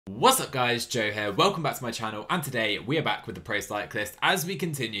What's up guys, Joe here, welcome back to my channel, and today we are back with the Pro Cyclist as we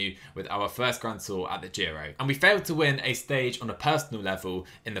continue with our first Grand Tour at the Giro. And we failed to win a stage on a personal level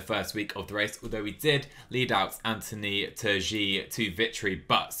in the first week of the race, although we did lead out Anthony Turgi to victory,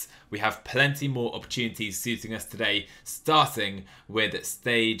 but we have plenty more opportunities suiting us today, starting with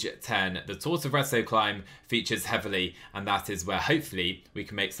stage 10. The Tortoresso climb features heavily, and that is where hopefully we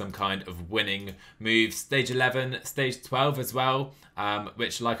can make some kind of winning move. Stage 11, stage 12 as well,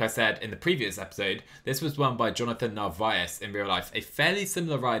 which, like I said in the previous episode, this was won by Jonathan Narvaez in real life, a fairly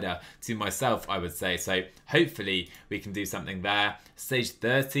similar rider to myself, I would say, so hopefully we can do something there. Stage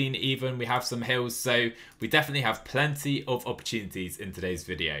 13 even, we have some hills, so we definitely have plenty of opportunities in today's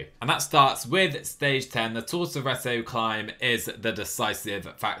video. And that starts with stage 10. The Tortoresso climb is the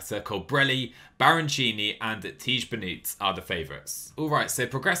decisive factor. Colbrelli, Baroncini and Tige Benut are the favourites. Alright, so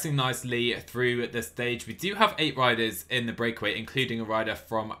progressing nicely through the stage. We do have 8 riders in the breakaway, including a rider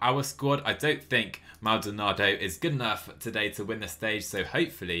from our squad. I don't think Maldonado is good enough today to win the stage, so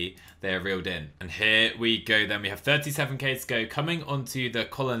hopefully they are reeled in. And here we go then. We have 37k to go, coming onto the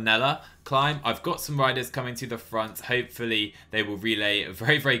Colonella climb. I've got some riders coming to the front. Hopefully they will relay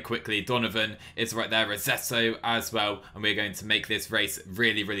very quickly. Donovan is right there, Rosetto as well, and we're going to make this race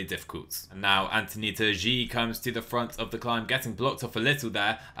really difficult. And now Anthony Turgi comes to the front of the climb, getting blocked off a little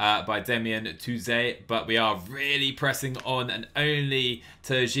there by Damien Touze, but we are really pressing on, and only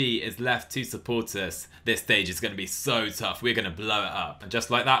Turgi is left to support us. This stage is going to be so tough. We're going to blow it up. And just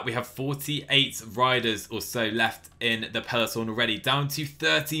like that, we have 48 riders or so left in the peloton already, down to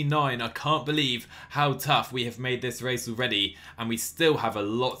 39. I can't believe how tough we have made this race already, and we still have a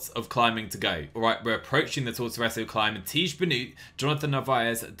lot of climbing to go. Alright, we're approaching the Tortoresso climb, and Tige Benut, Jonathan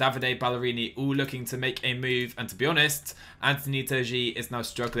Narvaez, Davide Ballerini all looking to make a move, and to be honest, Anthony Turgi is now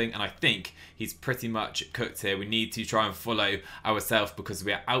struggling, and I think he's pretty much cooked here. We need to try and follow ourselves because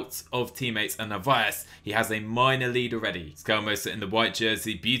we are out of teammates, and Narvaez, he has a minor lead already. Scalmosa in the white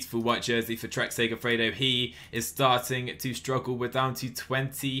jersey, beautiful white jersey for Trek Segafredo. He is starting to struggle. We're down to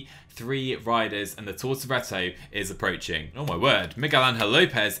 23 riders, and the Tortoresso is approaching. Oh my word, Miguel Angel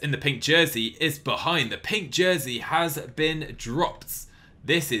Lopez in the pink jersey is behind. The pink jersey has been dropped.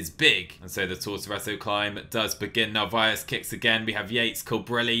 This is big. And so the Tortoresso climb does begin. Narvaez kicks again. We have Yates,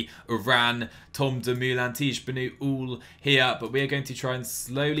 Colbrelli, Uran, Tom Dumoulin, Tige Benut all here. But we are going to try and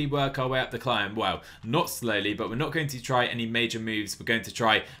slowly work our way up the climb. Well, not slowly, but we're not going to try any major moves. We're going to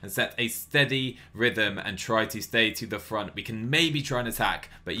try and set a steady rhythm and try to stay to the front. We can maybe try and attack,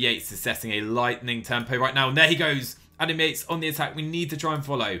 but Yates is setting a lightning tempo right now. And there he goes. Adam Yates on the attack. We need to try and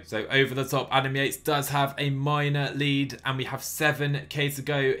follow. So over the top, Adam Yates does have a minor lead, and we have 7k to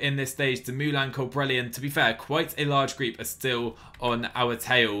go in this stage. Dumoulin, Colbrelli, and to be fair, quite a large group are still on our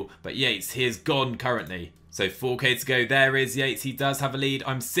tail, but Yates, he is gone currently. So 4k to go. There is Yates. He does have a lead.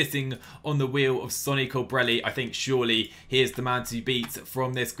 I'm sitting on the wheel of Sonny Colbrelli. I think surely he is the man to beat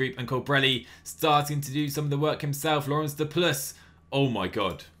from this group, and Colbrelli starting to do some of the work himself. Laurens de Plus. Oh my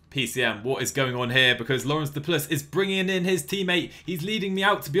god. PCM, what is going on here? Because Laurens de Plus is bringing in his teammate. He's leading me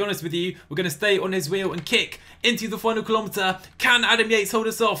out, to be honest with you. We're going to stay on his wheel and kick into the final kilometre. Can Adam Yates hold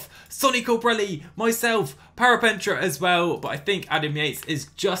us off? Sonny Colbrelli, myself, Parapentra as well. But I think Adam Yates is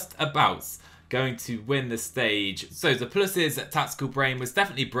just about going to win the stage. So the Plus's tactical brain was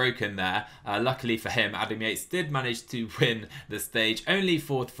definitely broken there. Luckily for him, Adam Yates did manage to win the stage. Only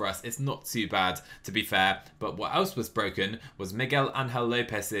 4th for us. It's not too bad, to be fair. But what else was broken was Miguel Angel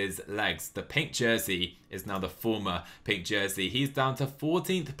Lopez's legs. The pink jersey is now the former pink jersey. He's down to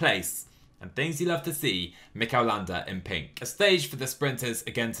 14th place. And things you love to see, Mikel Landa in pink. A stage for the sprinters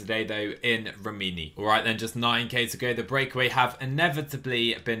again today though in Rimini. Alright then, just 9k to go. The breakaway have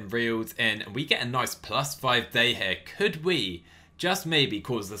inevitably been reeled in, and we get a nice +5 day here. Could we just maybe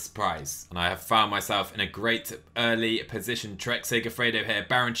cause the surprise? And I have found myself in a great early position. Trek Segafredo here,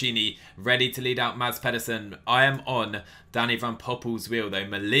 Baroncini ready to lead out Mads Pedersen. I am on Danny Van Poppel's wheel though.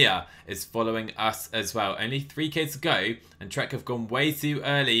 MAGLIA is following us as well. Only 3k to go, and Trek have gone way too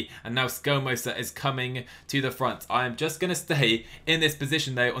early, and now Scalmosa is coming to the front. I am just going to stay in this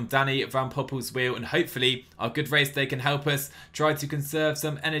position though on Danny Van Poppel's wheel, and hopefully our good race day can help us try to conserve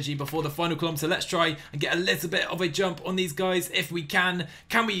some energy before the final kilometre. Let's try and get a little bit of a jump on these guys if we can.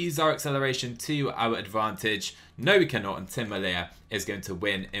 Can we use our acceleration to our advantage? No, we cannot, and Tim MAGLIA is going to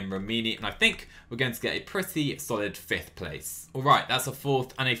win in Rimini, and I think we're going to get a pretty solid 5th place. Alright, that's a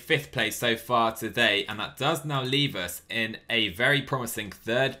 4th and a 5th place so far today, and that does now leave us in a very promising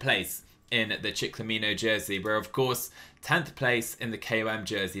 3rd place in the Ciclamino jersey. We're of course 10th place in the KOM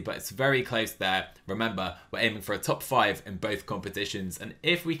jersey, but it's very close there. Remember, we're aiming for a top 5 in both competitions, and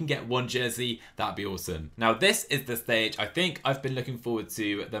if we can get one jersey, that'd be awesome. Now, this is the stage I think I've been looking forward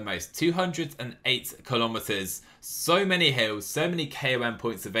to the most. 208 kilometers, so many hills, so many KOM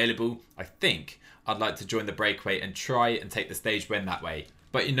points available. I think I'd like to join the breakaway and try and take the stage win that way.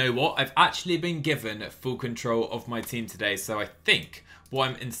 But you know what? I've actually been given full control of my team today, so I think what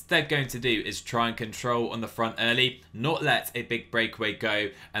I'm instead going to do is try and control on the front early, not let a big breakaway go,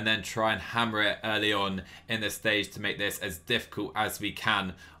 and then try and hammer it early on in the stage to make this as difficult as we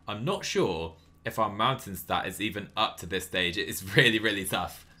can. I'm not sure if our mountain stat is even up to this stage. It is really, really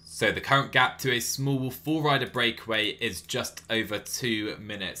tough. So the current gap to a small 4-rider breakaway is just over 2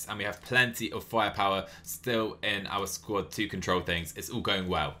 minutes, and we have plenty of firepower still in our squad to control things. It's all going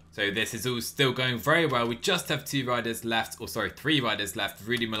well. So this is all still going very well. We just have 2 riders left, or sorry, 3 riders left.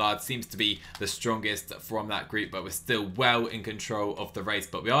 Rudy Millard seems to be the strongest from that group, but we're still well in control of the race.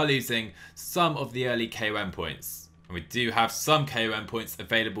 But we are losing some of the early KOM points. And we do have some KOM points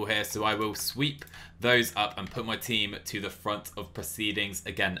available here, so I will sweep those up and put my team to the front of proceedings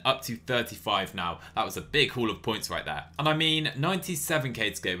again, up to 35 now. That was a big haul of points right there. And I mean,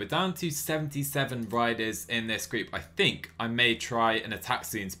 97k to go. We're down to 77 riders in this group. I think I may try an attack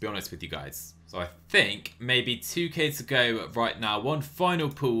soon, to be honest with you guys. So I think maybe 2k to go right now. One final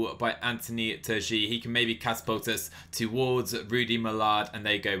pull by Anthony Turgi. He can maybe catapult us towards Rudy Millard, and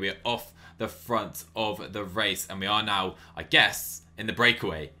there you go. We're off the front of the race, and we are now, I guess, in the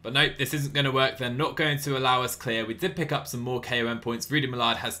breakaway. But nope, this isn't going to work. They're not going to allow us clear. We did pick up some more KOM points. Rudy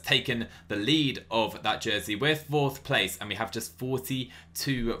Millard has taken the lead of that jersey. We're 4th place, and we have just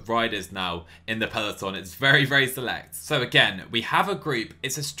 42 riders now in the peloton. It's very, very select. So again, we have a group.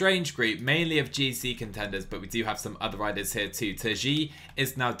 It's a strange group, mainly of GC contenders, but we do have some other riders here too. Turgi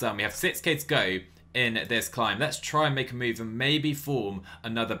is now done. We have 6k to go in this climb. Let's try and make a move and maybe form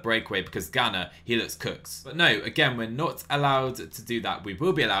another breakaway, because Ghana, he looks cooks. But no, again, we're not allowed to do that. We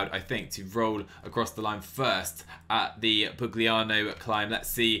will be allowed, I think, to roll across the line first at the Bugliano climb. Let's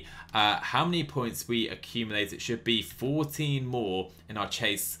see how many points we accumulate. It should be 14 more in our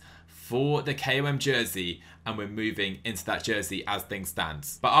chase for the KOM jersey, and we're moving into that jersey as things stand.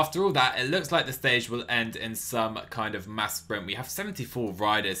 But after all that, it looks like the stage will end in some kind of mass sprint. We have 74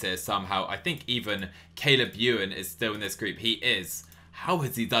 riders here somehow. I think even Caleb Ewan is still in this group. He is. How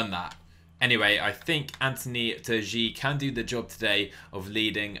has he done that? Anyway, I think Anthony Turgi can do the job today of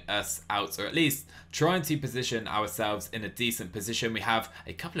leading us out, or at least trying to position ourselves in a decent position. We have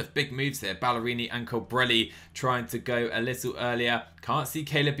a couple of big moves here. Ballerini and Colbrelli trying to go a little earlier. Can't see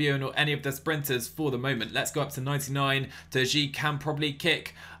Caleb Ewan or any of the sprinters for the moment. Let's go up to 99. Turgi can probably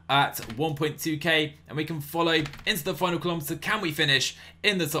kick at 1.2k, and we can follow into the final kilometer. Can we finish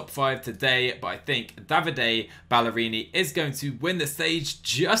in the top 5 today? But I think Davide Ballerini is going to win the stage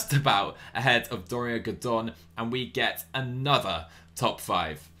just about ahead of Dorian Godon, and we get another top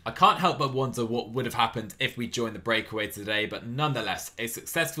 5. I can't help but wonder what would have happened if we joined the breakaway today, but nonetheless, a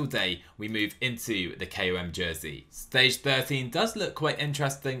successful day. We move into the KOM jersey. Stage 13 does look quite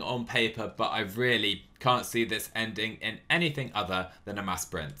interesting on paper, but I really can't see this ending in anything other than a mass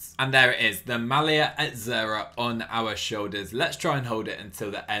sprint. And there it is, the MAGLIA AZZURA on our shoulders. Let's try and hold it until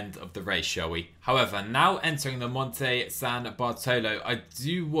the end of the race, shall we? However, now entering the Monte San Bartolo, I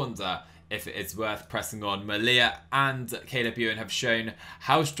do wonder if it is worth pressing on. MAGLIA and Caleb Ewan have shown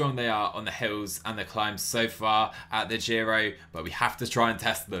how strong they are on the hills and the climbs so far at the Giro, but we have to try and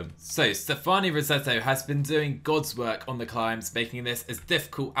test them. So Stefani Rossetto has been doing God's work on the climbs, making this as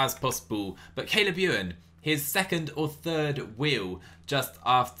difficult as possible, but Caleb Ewan, his 2nd or 3rd wheel just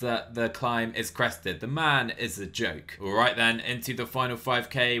after the climb is crested. The man is a joke. Alright then, into the final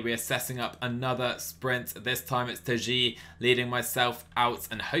 5k. We're setting up another sprint. This time it's Turgi leading myself out,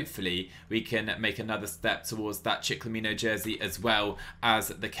 and hopefully we can make another step towards that Ciclamino jersey as well as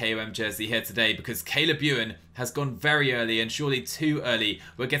the KOM jersey here today, because Caleb Ewan has gone very early, and surely too early.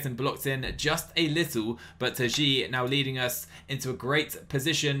 We're getting blocked in just a little, but Turgi now leading us into a great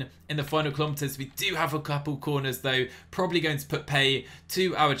position in the final kilometers. We do have a couple corners though, probably going to put pay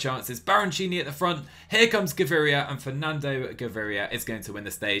to our chances. Baroncini at the front. Here comes Gaviria, and Fernando Gaviria is going to win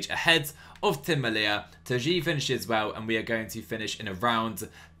the stage ahead of Tim Malia. Turgi finishes well, and we are going to finish in around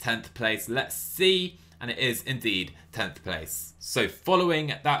 10th place. Let's see. And it is indeed 10th place. So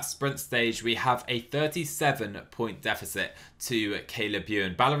following that sprint stage, we have a 37-point deficit to Caleb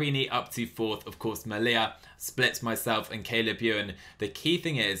Ewan. Ballerini up to 4th, of course, Malia splits myself and Caleb Ewan. The key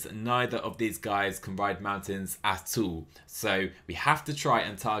thing is neither of these guys can ride mountains at all. So we have to try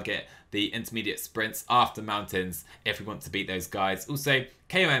and target the intermediate sprints after mountains if we want to beat those guys. Also,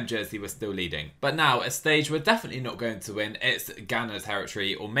 KOM Jersey was still leading. But now, a stage we're definitely not going to win. It's Ghana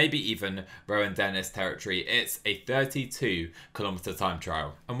territory, or maybe even Rowan Dennis territory. It's a 32-kilometer time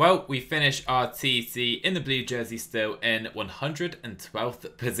trial. And well, we finish our TC in the blue jersey still in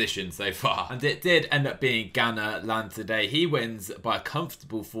 112th position so far. And it did end up being Ghana land today. He wins by a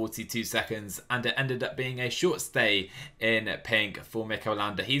comfortable 42 seconds, and it ended up being a short stay in pink for Mikel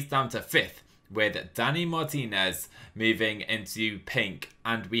Landa. He's down to 5th, with Danny Martinez moving into pink,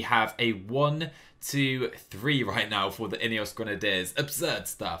 and we have a 1, 2, 3 right now for the Ineos Grenadiers. Absurd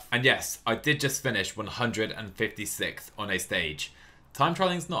stuff. And yes, I did just finish 156th on a stage. Time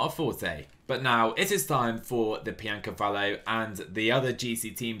trialing's not a forte. But now it is time for the Biancavallo, and the other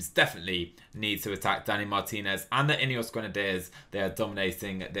GC teams definitely need to attack Danny Martinez and the Ineos Grenadiers. They are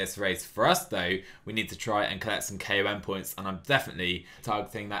dominating this race. For us though, we need to try and collect some KOM points, and I'm definitely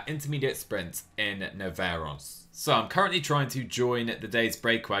targeting that intermediate sprint in Noveros. So I'm currently trying to join the day's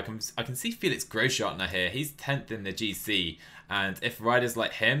breakaway. I can see Felix Groschartner here. He's 10th in the GC. And if riders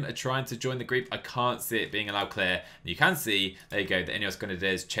like him are trying to join the group, I can't see it being allowed clear. You can see, there you go, the Ineos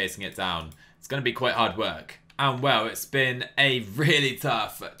Grenadiers chasing it down. It's going to be quite hard work. And well, it's been a really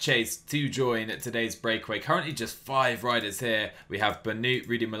tough chase to join today's breakaway. Currently just 5 riders here. We have Benoot,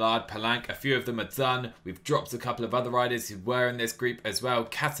 Rudy Millard, Palanque. A few of them are done. We've dropped a couple of other riders who were in this group as well.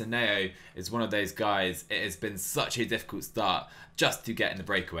 Cataneo is one of those guys. It has been such a difficult start just to get in the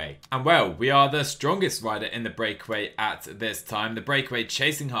breakaway. And well, we are the strongest rider in the breakaway at this time. The breakaway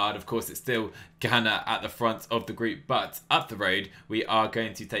chasing hard. Of course, it's still Ghana at the front of the group, but up the road, we are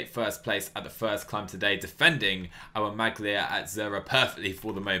going to take first place at the first climb today, defending our Maglia at AZZURA perfectly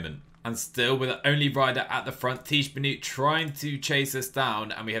for the moment. And still, with the only rider at the front, Tish Benoot trying to chase us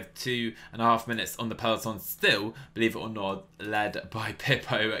down, and we have 2.5 minutes on the peloton still, believe it or not, led by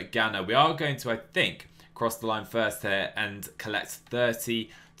Pippo Ghana. We are going to, I think, cross the line first here and collect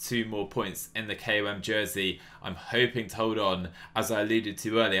 32 more points in the KOM jersey. I'm hoping to hold on, as I alluded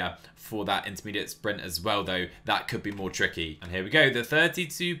to earlier, for that intermediate sprint as well, though that could be more tricky. And here we go, the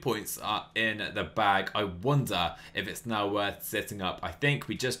 32 points are in the bag. I wonder if it's now worth sitting up. I think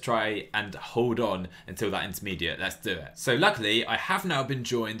we just try and hold on until that intermediate. Let's do it. So luckily, I have now been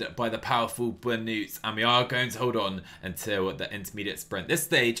joined by the powerful Benoot, and we are going to hold on until the intermediate sprint. This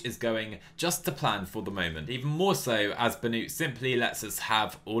stage is going just to plan for the moment, even more so as Benoot simply lets us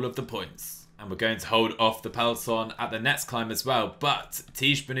have all of the points. And we're going to hold off the peloton at the next climb as well. But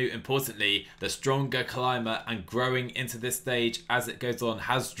Tish Benoot, importantly, the stronger climber and growing into this stage as it goes on,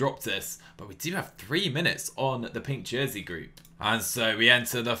 has dropped us. But we do have 3 minutes on the pink jersey group. And so we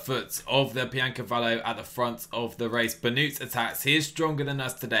enter the foot of the Biancavallo at the front of the race. Benoot attacks. He is stronger than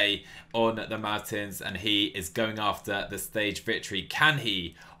us today on the mountains, and he is going after the stage victory. Can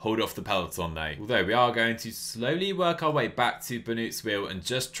he hold off the peloton though? Although we are going to slowly work our way back to Benoot's wheel and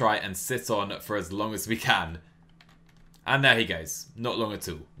just try and sit on for as long as we can. And there he goes. Not long at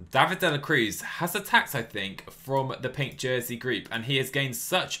all. David de la Cruz has attacked, I think, from the pink jersey group, and he has gained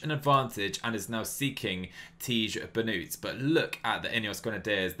such an advantage and is now seeking Tish Benoot. But look at the Ineos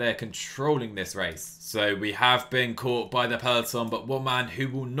Grenadiers. They're controlling this race. So we have been caught by the peloton, but one man who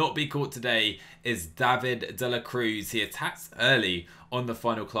will not be caught today is David de la Cruz. He attacks early on the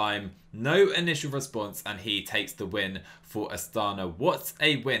final climb. No initial response, and he takes the win for Astana. What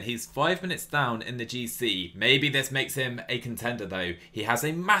a win. He's 5 minutes down in the GC. Maybe this makes him a contender though. He has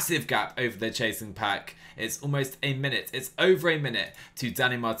a massive gap over the chasing pack. It's almost a minute. It's over a minute to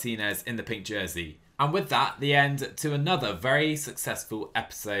Danny Martinez in the pink jersey. And with that, the end to another very successful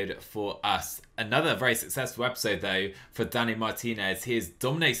episode for us. Another very successful episode, though, for Danny Martinez. He is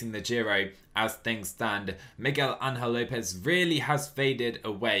dominating the Giro as things stand. Miguel Angel Lopez really has faded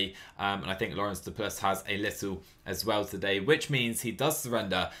away. And I think Laurens de Plus has a little as well today, which means he does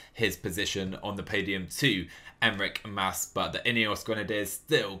surrender his position on the podium to Enric Mas. But the Ineos Grenadiers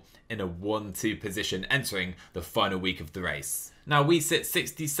still in a 1-2 position entering the final week of the race. Now we sit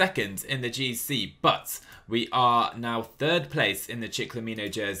 62nd in the GC, but we are now 3rd place in the Ciclamino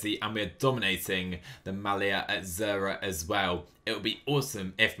jersey, and we're dominating the Maglia at AZZURA as well. It would be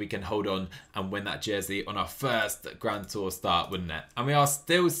awesome if we can hold on and win that jersey on our first Grand Tour start, wouldn't it? And we are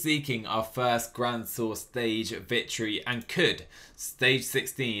still seeking our first Grand Tour stage victory and could stage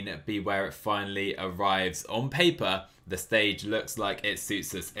 16 be where it finally arrives. On paper, the stage looks like it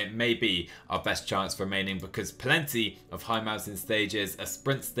suits us. It may be our best chance for remaining because plenty of high mountain stages, a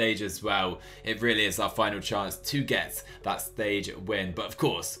sprint stage as well. It really is our final chance to get that stage win. But of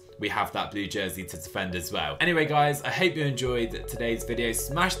course, we have that blue jersey to defend as well. Anyway guys, I hope you enjoyed today's video.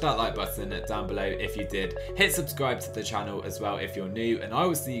 Smash that like button down below if you did. Hit subscribe to the channel as well if you're new, and I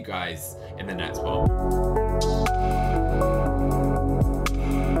will see you guys in the next one.